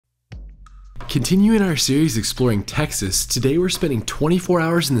Continuing our series exploring Texas, today we're spending 24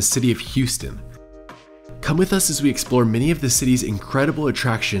 hours in the city of Houston. Come with us as we explore many of the city's incredible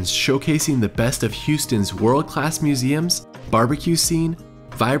attractions, showcasing the best of Houston's world-class museums, barbecue scene,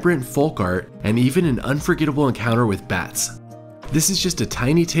 vibrant folk art, and even an unforgettable encounter with bats. This is just a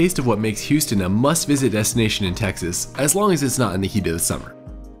tiny taste of what makes Houston a must-visit destination in Texas, as long as it's not in the heat of the summer.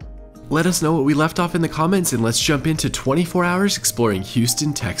 Let us know what we left off in the comments, and let's jump into 24 hours exploring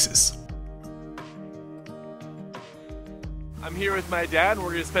Houston, Texas. I'm here with my dad, and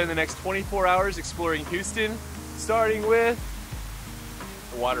we're going to spend the next 24 hours exploring Houston, starting with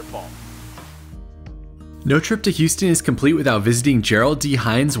the waterfall. No trip to Houston is complete without visiting Gerald D.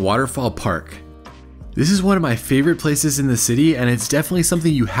 Hines Waterfall Park. This is one of my favorite places in the city, and it's definitely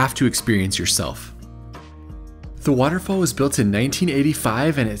something you have to experience yourself. The waterfall was built in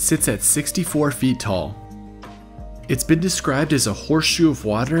 1985 and it sits at 64 feet tall. It's been described as a horseshoe of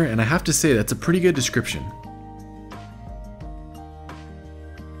water, and I have to say that's a pretty good description.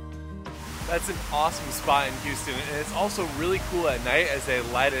 That's an awesome spot in Houston, and it's also really cool at night as they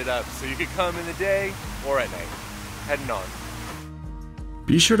light it up, so you could come in the day or at night, heading on.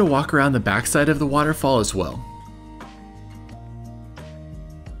 Be sure to walk around the backside of the waterfall as well.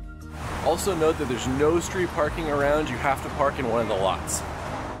 Also note that there's no street parking around, you have to park in one of the lots.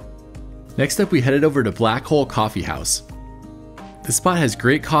 Next up, we headed over to Black Hole Coffee House. The spot has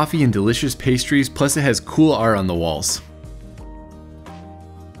great coffee and delicious pastries, plus it has cool art on the walls.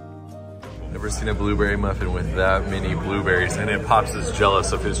 Never seen a blueberry muffin with that many blueberries, and it Pops is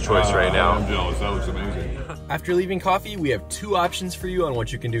jealous of his choice right now. I'm jealous, that looks amazing. After leaving coffee, we have two options for you on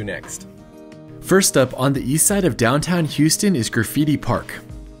what you can do next. First up, on the east side of downtown Houston is Graffiti Park.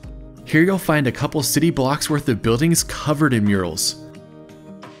 Here you'll find a couple city blocks worth of buildings covered in murals.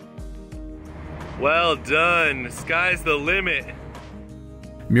 Well done, sky's the limit.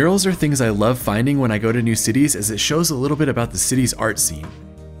 Murals are things I love finding when I go to new cities, as it shows a little bit about the city's art scene.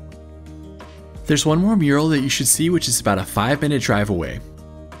 There's one more mural that you should see, which is about a 5-minute drive away.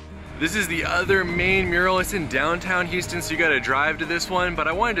 This is the other main mural. It's in downtown Houston, so you gotta drive to this one, but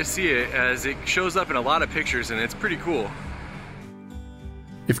I wanted to see it as it shows up in a lot of pictures and it's pretty cool.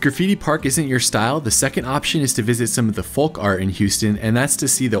 If Graffiti Park isn't your style, the second option is to visit some of the folk art in Houston, and that's to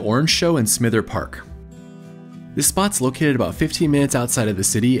see the Orange Show in Smither Park. This spot's located about 15 minutes outside of the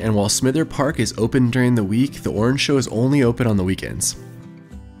city, and while Smither Park is open during the week, the Orange Show is only open on the weekends.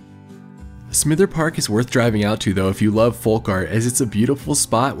 Smither Park is worth driving out to though if you love folk art, as it's a beautiful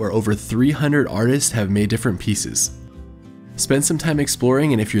spot where over 300 artists have made different pieces. Spend some time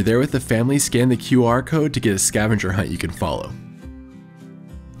exploring, and if you're there with the family, scan the QR code to get a scavenger hunt you can follow.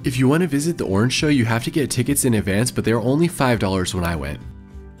 If you want to visit the Orange Show, you have to get tickets in advance, but they were only $5 when I went.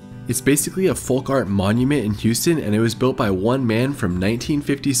 It's basically a folk art monument in Houston, and it was built by one man from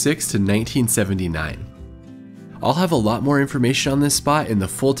 1956 to 1979. I'll have a lot more information on this spot in the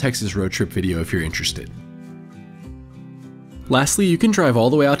full Texas road trip video if you're interested. Lastly, you can drive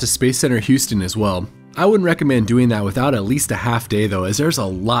all the way out to Space Center Houston as well. I wouldn't recommend doing that without at least a half day though, as there's a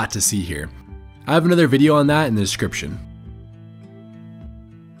lot to see here. I have another video on that in the description.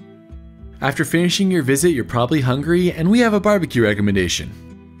 After finishing your visit, you're probably hungry, and we have a barbecue recommendation.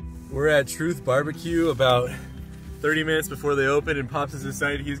 We're at Truth Barbecue about 30 minutes before they open, and Pops has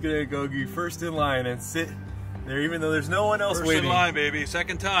decided he's gonna go be first in line and sit there even though there's no one else waiting. First in line, baby.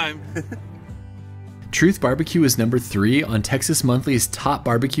 Second time. Truth Barbecue is number 3 on Texas Monthly's top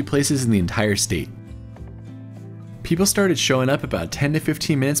barbecue places in the entire state. People started showing up about 10 to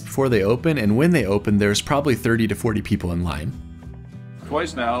 15 minutes before they open, and when they opened, there's probably 30 to 40 people in line.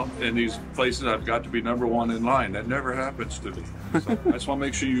 Twice now in these places I've got to be number 1 in line. That never happens to me. So I just want to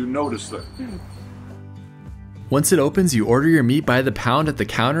make sure you notice that. Once it opens, you order your meat by the pound at the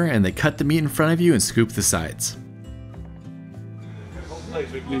counter, and they cut the meat in front of you and scoop the sides.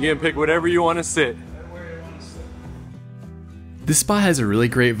 You can pick whatever you want to sit. This spot has a really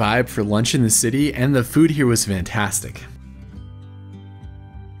great vibe for lunch in the city, and the food here was fantastic.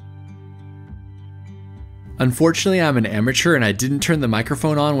 Unfortunately, I'm an amateur and I didn't turn the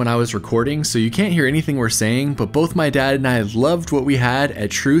microphone on when I was recording, so you can't hear anything we're saying, but both my dad and I loved what we had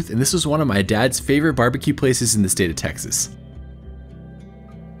at Truth, and this was one of my dad's favorite barbecue places in the state of Texas.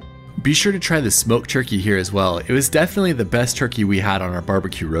 Be sure to try the smoked turkey here as well. It was definitely the best turkey we had on our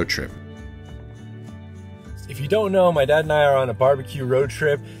barbecue road trip. If you don't know, my dad and I are on a barbecue road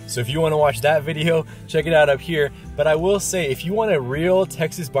trip, so if you want to watch that video, check it out up here. But I will say, if you want a real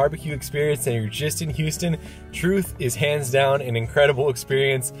Texas barbecue experience and you're just in Houston, Truth is hands down an incredible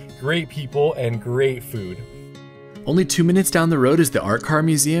experience, great people, and great food. Only 2 minutes down the road is the Art Car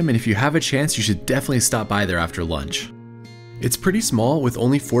Museum, and if you have a chance, you should definitely stop by there after lunch. It's pretty small with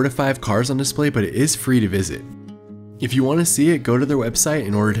only 4 to 5 cars on display, but it is free to visit. If you want to see it, go to their website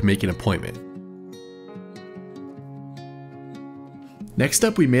in order to make an appointment. Next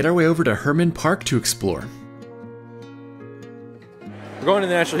up, we made our way over to Herman Park to explore. We're going to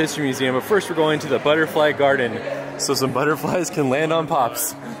the Natural History Museum, but first we're going to the Butterfly Garden so some butterflies can land on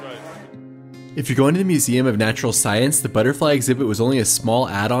Pops. If you're going to the Museum of Natural Science, the butterfly exhibit was only a small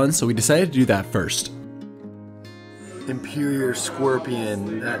add-on, so we decided to do that first. Imperial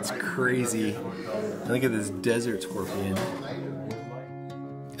scorpion, that's crazy. Look at this desert scorpion.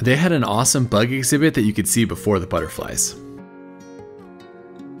 They had an awesome bug exhibit that you could see before the butterflies.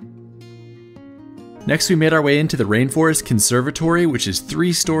 Next, we made our way into the Rainforest Conservatory, which is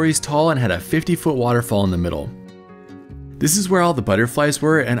 3 stories tall and had a 50-foot waterfall in the middle. This is where all the butterflies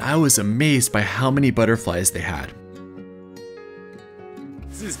were, and I was amazed by how many butterflies they had.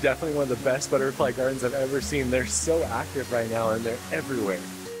 This is definitely one of the best butterfly gardens I've ever seen. They're so active right now and they're everywhere.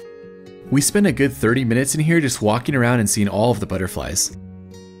 We spent a good 30 minutes in here just walking around and seeing all of the butterflies.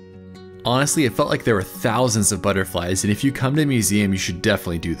 Honestly, it felt like there were thousands of butterflies, and if you come to the museum, you should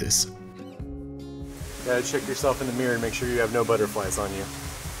definitely do this. Gotta check yourself in the mirror and make sure you have no butterflies on you.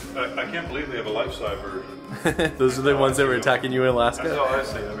 I can't believe they have a life-size version. Those are the ones that were attacking you in Alaska? That's how I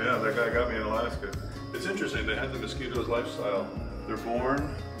see them, yeah. That guy got me in Alaska. It's interesting, they had the mosquito's lifestyle. They're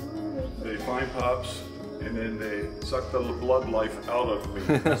born, they find pups, and then they suck the blood life out of me.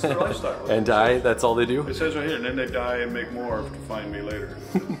 That's their lifestyle. And die, that's all they do? It says right here, and then they die and make more to find me later.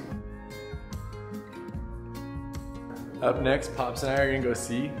 Up next, Pops and I are gonna go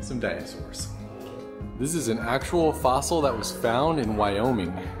see some dinosaurs. This is an actual fossil that was found in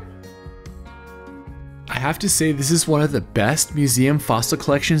Wyoming. I have to say, this is one of the best museum fossil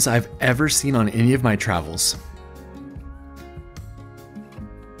collections I've ever seen on any of my travels.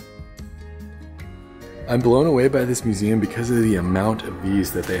 I'm blown away by this museum because of the amount of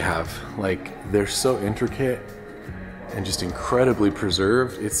these that they have. Like, they're so intricate and just incredibly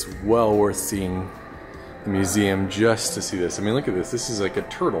preserved. It's well worth seeing the museum just to see this. I mean, look at this. This is like a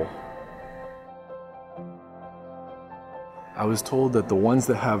turtle. I was told that the ones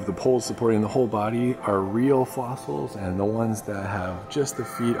that have the poles supporting the whole body are real fossils, and the ones that have just the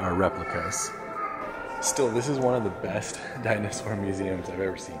feet are replicas. Still, this is one of the best dinosaur museums I've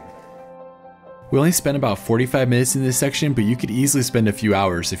ever seen. We only spent about 45 minutes in this section, but you could easily spend a few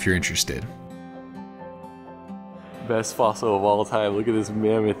hours if you're interested. Best fossil of all time. Look at this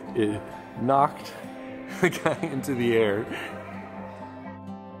mammoth. It knocked the guy into the air.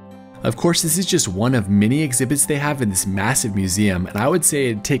 Of course, this is just one of many exhibits they have in this massive museum, and I would say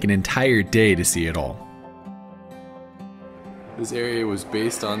it'd take an entire day to see it all. This area was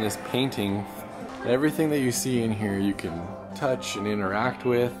based on this painting. Everything that you see in here you can touch and interact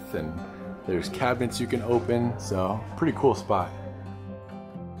with, and there's cabinets you can open, so pretty cool spot.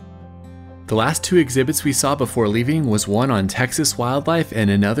 The last 2 exhibits we saw before leaving was one on Texas wildlife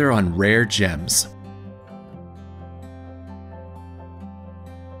and another on rare gems.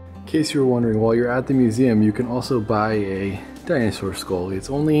 In case you were wondering, while you're at the museum, you can also buy a dinosaur skull. It's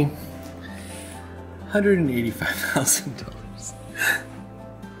only $185,000.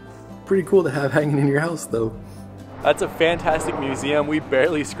 Pretty cool to have hanging in your house though. That's a fantastic museum. We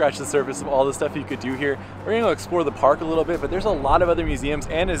barely scratched the surface of all the stuff you could do here. We're gonna go explore the park a little bit, but there's a lot of other museums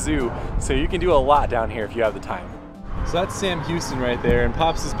and a zoo, so you can do a lot down here if you have the time. So that's Sam Houston right there, and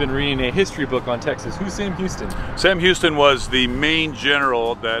Pops has been reading a history book on Texas. Who's Sam Houston? Sam Houston was the main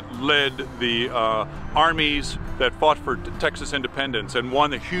general that led the armies that fought for Texas independence and won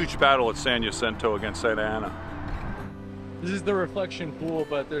the huge battle at San Jacinto against Santa Anna. This is the reflection pool,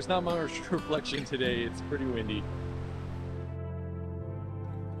 but there's not much reflection today. It's pretty windy.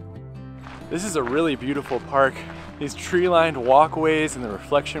 This is a really beautiful park. These tree-lined walkways and the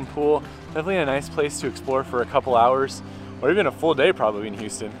reflection pool, definitely a nice place to explore for a couple hours, or even a full day probably in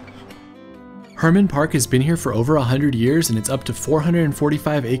Houston. Herman Park has been here for over 100 years, and it's up to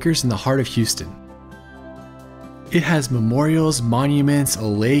 445 acres in the heart of Houston. It has memorials, monuments, a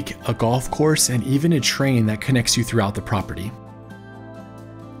lake, a golf course, and even a train that connects you throughout the property.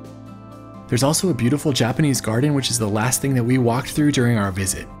 There's also a beautiful Japanese garden, which is the last thing that we walked through during our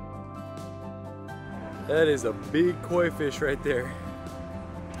visit. That is a big koi fish right there.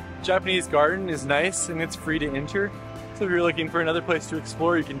 Japanese garden is nice and it's free to enter. So if you're looking for another place to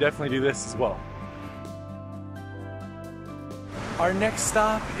explore, you can definitely do this as well. Our next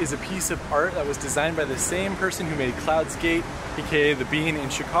stop is a piece of art that was designed by the same person who made Clouds Gate, aka the Bean in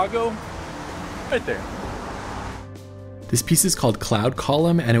Chicago, right there. This piece is called Cloud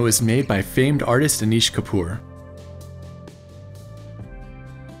Column, and it was made by famed artist Anish Kapoor.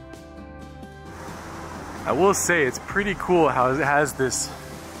 I I will say it's pretty cool how it has this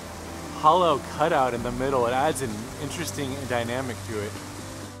hollow cutout in the middle. It adds an interesting dynamic to it.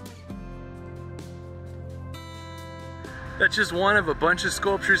 That's just one of a bunch of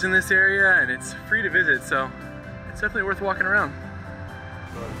sculptures in this area, and it's free to visit, so it's definitely worth walking around.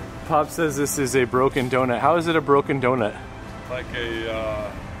 Pop says this is a broken donut. How is it a broken donut? Like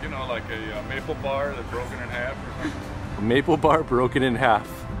a, you know, like a maple bar that's broken in half or something. A maple bar broken in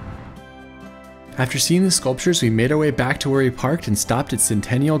half. After seeing the sculptures, we made our way back to where we parked and stopped at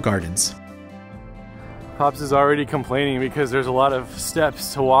Centennial Gardens. Pops is already complaining because there's a lot of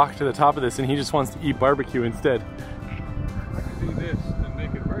steps to walk to the top of this, and he just wants to eat barbecue instead. I can see this and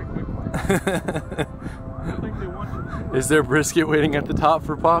make it very quickly. I think they want to. Is there brisket waiting at the top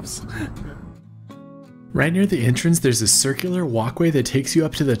for Pops? Right near the entrance, there's a circular walkway that takes you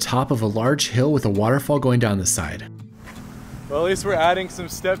up to the top of a large hill with a waterfall going down the side. Well, at least we're adding some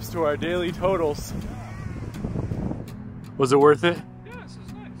steps to our daily totals. Was it worth it? Yeah, this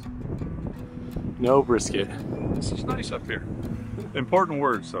is nice. No brisket. This is nice up here. Important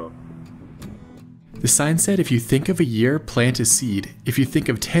words, though. The sign said, if you think of a year, plant a seed. If you think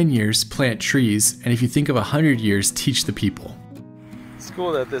of 10 years, plant trees. And if you think of 100 years, teach the people. It's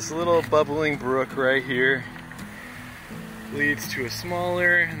cool that this little bubbling brook right here leads to a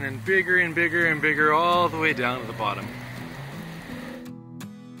smaller and then bigger and bigger and bigger all the way down to the bottom.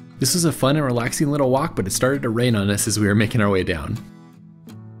 This was a fun and relaxing little walk, but it started to rain on us as we were making our way down.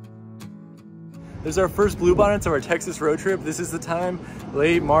 There's our first bluebonnets of our Texas road trip. This is the time,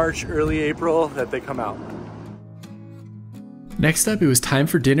 late March, early April, that they come out. Next up, it was time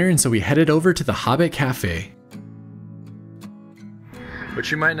for dinner, and so we headed over to the Hobbit Cafe.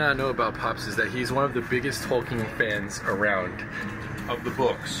 What you might not know about Pops is that he's one of the biggest Tolkien fans around. Of the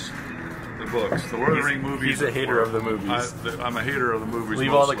books. The books. The Lord of the Rings movies. He's a hater of the movies. I'm a hater of the movies.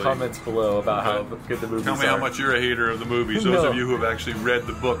 Leave mostly. all the comments below about how good the movies are. Tell me how much you're a hater of the movies. Those of you who have actually read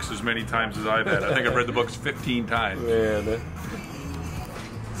the books as many times as I've had. I think I've read the books 15 times. Man.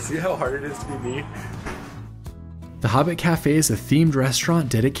 See how hard it is to be me? The Hobbit Cafe is a themed restaurant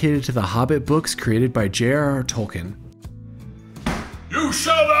dedicated to the Hobbit books created by J.R.R. Tolkien. You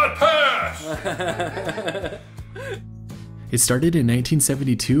shall not pass! It started in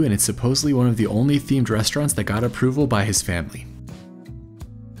 1972, and it's supposedly one of the only themed restaurants that got approval by his family.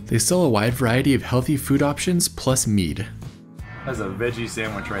 They sell a wide variety of healthy food options, plus mead. That's a veggie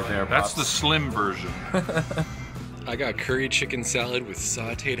sandwich right there, Pops. That's the slim version. I got curry chicken salad with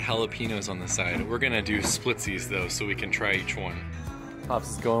sauteed jalapenos on the side. We're gonna do splitsies though, so we can try each one.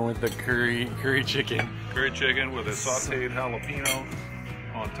 Pops is going with the curry chicken. Curry chicken with a sauteed jalapeno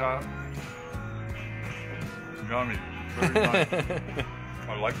on top. Yummy. Very nice.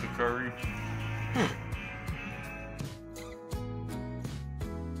 I like the curry.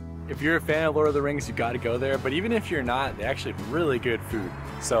 If you're a fan of Lord of the Rings, you gotta go there. But even if you're not, they actually have really good food.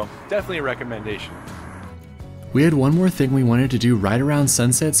 So definitely a recommendation. We had one more thing we wanted to do right around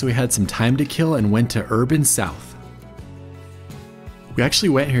sunset, so we had some time to kill and went to Urban South. We actually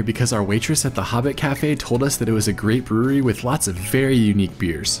went here because our waitress at the Hobbit Cafe told us that it was a great brewery with lots of very unique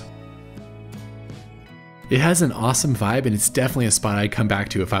beers. It has an awesome vibe, and it's definitely a spot I'd come back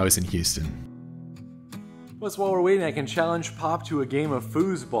to if I was in Houston. Plus, while we're waiting, I can challenge Pop to a game of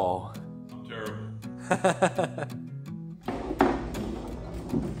foosball. Terrible.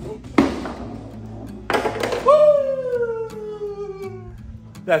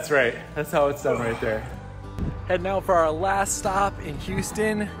 That's right. That's how it's done right there. Heading out for our last stop in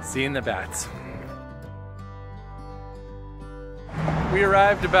Houston, seeing the bats. We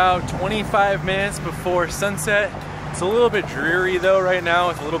arrived about 25 minutes before sunset. It's a little bit dreary though right now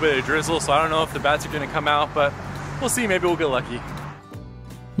with a little bit of drizzle, so I don't know if the bats are gonna come out, but we'll see, maybe we'll get lucky.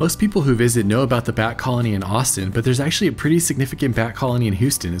 Most people who visit know about the bat colony in Austin, but there's actually a pretty significant bat colony in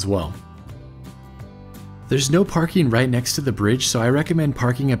Houston as well. There's no parking right next to the bridge, so I recommend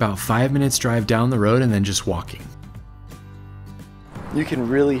parking about 5 minutes drive down the road and then just walking. You can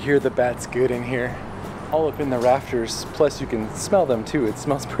really hear the bats good in here, all up in the rafters, plus you can smell them too. It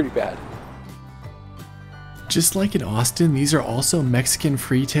smells pretty bad. Just like in Austin, these are also Mexican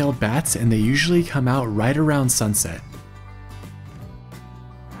free-tailed bats, and they usually come out right around sunset.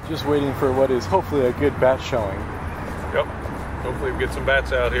 Just waiting for what is hopefully a good bat showing. Yep. Hopefully we get some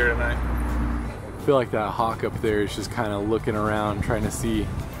bats out here tonight. I feel like that hawk up there is just kind of looking around, trying to see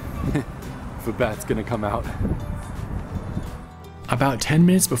if a bat's gonna come out. About 10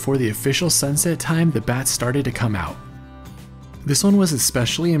 minutes before the official sunset time, the bats started to come out. This one was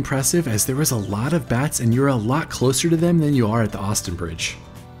especially impressive as there was a lot of bats and you're a lot closer to them than you are at the Austin Bridge.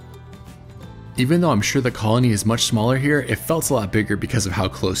 Even though I'm sure the colony is much smaller here, it felt a lot bigger because of how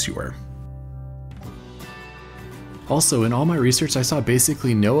close you were. Also, in all my research, I saw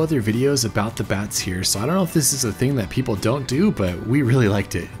basically no other videos about the bats here, so I don't know if this is a thing that people don't do, but we really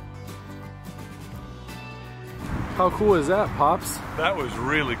liked it. How cool is that, Pops? That was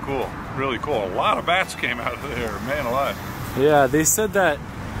really cool. Really cool. A lot of bats came out of there, man alive. Yeah, they said that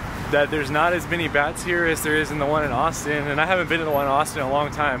there's not as many bats here as there is in the one in Austin, and I haven't been to the one in Austin in a long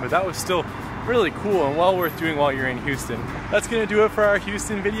time, but that was still really cool and well worth doing while you're in Houston. That's gonna do it for our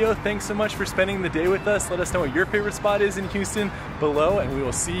Houston video. Thanks so much for spending the day with us. Let us know what your favorite spot is in Houston below, and we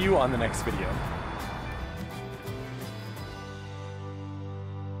will see you on the next video.